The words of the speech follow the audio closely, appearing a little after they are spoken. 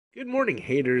Good morning,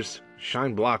 haters,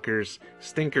 shine blockers,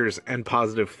 stinkers, and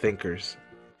positive thinkers.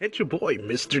 It's your boy,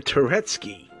 Mr.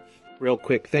 Turetsky. Real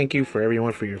quick, thank you for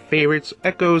everyone for your favorites,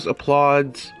 echoes,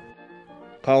 applauds,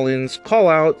 call-ins,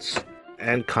 call-outs,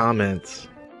 and comments.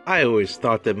 I always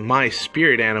thought that my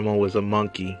spirit animal was a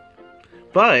monkey,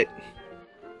 but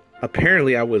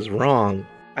apparently I was wrong.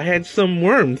 I had some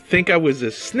worm think I was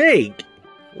a snake.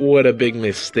 What a big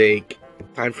mistake.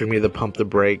 Time for me to pump the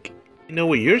brake. You know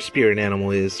what your spirit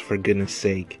animal is, for goodness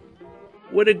sake.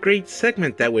 What a great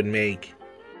segment that would make.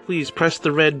 Please press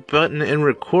the red button and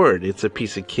record. It's a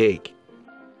piece of cake.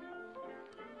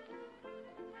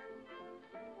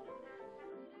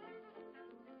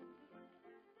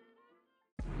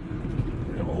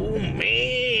 Oh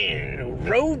man,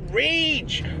 road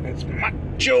rage. It's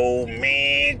Macho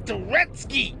Man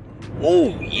Turetsky.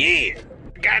 Oh yeah,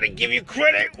 gotta give you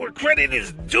credit where credit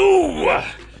is due.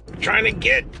 Trying to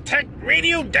get tech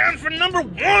radio down for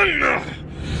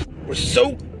 #1. We're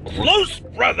so close,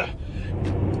 brother.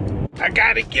 I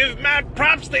gotta give mad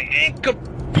props to Aunt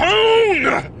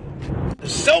Capone, the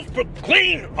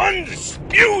self-proclaimed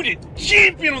undisputed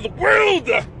champion of the world.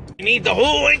 You need the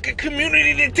whole Inca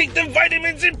community to take the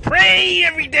vitamins and pray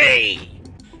every day.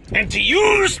 And to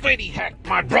you, Spidey Hack,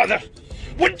 my brother,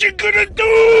 what you gonna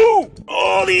do?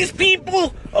 All these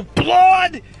people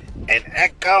applaud and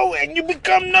echo, and you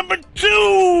become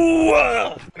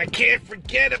 #2. And I can't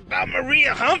forget about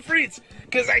Maria Humphreys,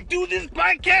 because I do this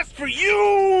podcast for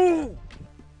you.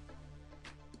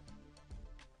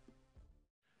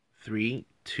 3,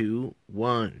 2,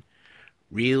 1.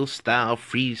 Real style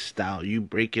freestyle, you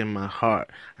breaking my heart.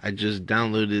 I just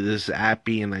downloaded this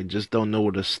appy and I just don't know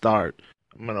where to start.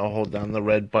 I'm gonna hold down the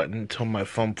red button until my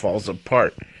phone falls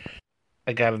apart.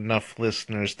 I got enough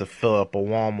listeners to fill up a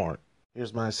Walmart.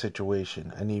 Here's my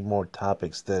situation. I need more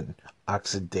topics than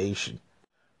oxidation.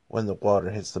 When the water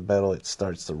hits the metal, it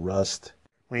starts to rust.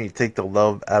 When you take the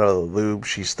love out of the lube,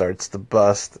 she starts to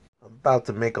bust. I'm about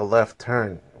to make a left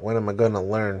turn. When am I gonna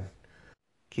learn?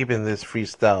 Keeping this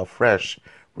freestyle fresh,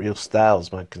 real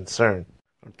style's my concern.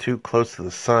 I'm too close to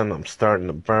the sun, I'm starting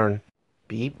to burn.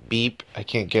 Beep, beep, I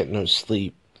can't get no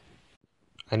sleep.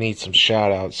 I need some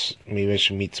shoutouts, maybe I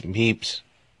should meet some peeps.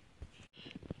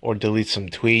 Or delete some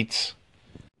tweets,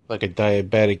 like a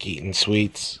diabetic eating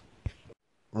sweets.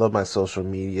 Love my social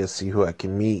media, see who I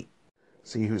can meet.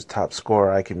 See whose top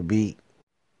scorer I can beat.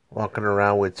 Walking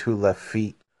around with 2 left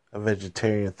feet, a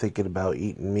vegetarian thinking about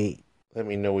eating meat. Let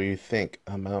me know what you think.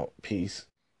 I'm out. Peace.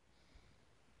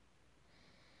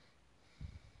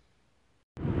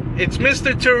 It's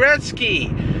Mr.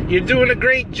 Turetsky. You're doing a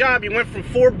great job. You went from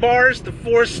 4 bars to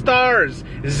 4 stars.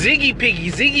 Ziggy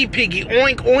piggy,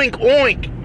 oink, oink, oink.